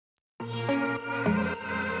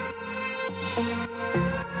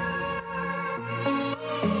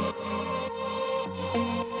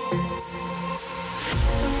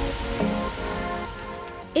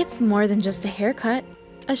It's more than just a haircut,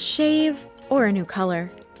 a shave, or a new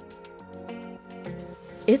color.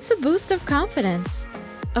 It's a boost of confidence,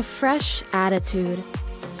 a fresh attitude,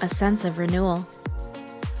 a sense of renewal.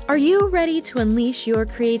 Are you ready to unleash your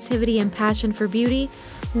creativity and passion for beauty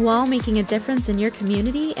while making a difference in your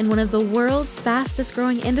community in one of the world's fastest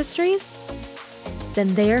growing industries?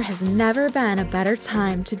 Then there has never been a better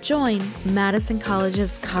time to join Madison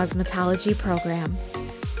College's Cosmetology program.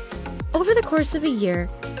 Over the course of a year,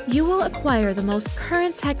 you will acquire the most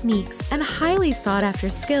current techniques and highly sought after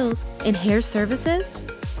skills in hair services,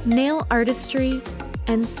 nail artistry,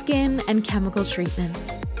 and skin and chemical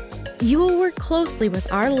treatments. You will work closely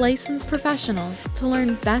with our licensed professionals to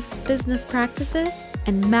learn best business practices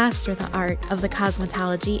and master the art of the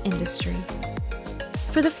cosmetology industry.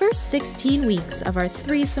 For the first 16 weeks of our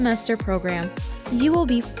 3-semester program, you will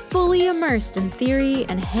be fully immersed in theory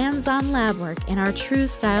and hands-on lab work in our True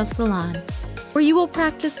Style salon, where you will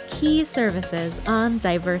practice key services on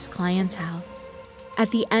diverse clientele.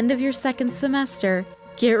 At the end of your 2nd semester,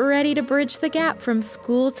 get ready to bridge the gap from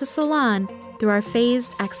school to salon through our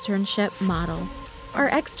phased externship model. Our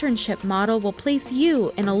externship model will place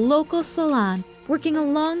you in a local salon working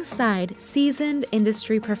alongside seasoned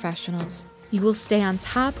industry professionals. You will stay on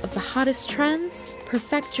top of the hottest trends,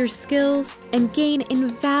 perfect your skills, and gain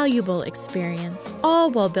invaluable experience,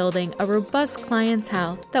 all while building a robust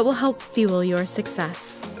clientele that will help fuel your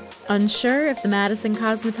success. Unsure if the Madison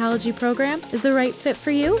Cosmetology program is the right fit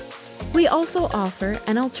for you? We also offer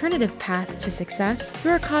an alternative path to success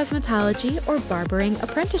through our cosmetology or barbering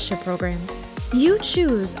apprenticeship programs. You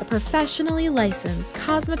choose a professionally licensed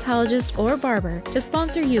cosmetologist or barber to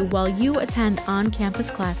sponsor you while you attend on-campus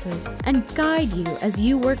classes and guide you as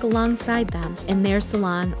you work alongside them in their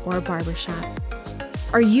salon or barbershop.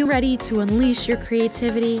 Are you ready to unleash your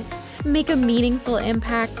creativity, make a meaningful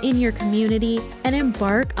impact in your community, and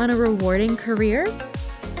embark on a rewarding career?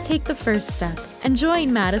 Take the first step and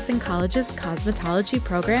join Madison College's Cosmetology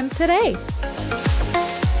program today.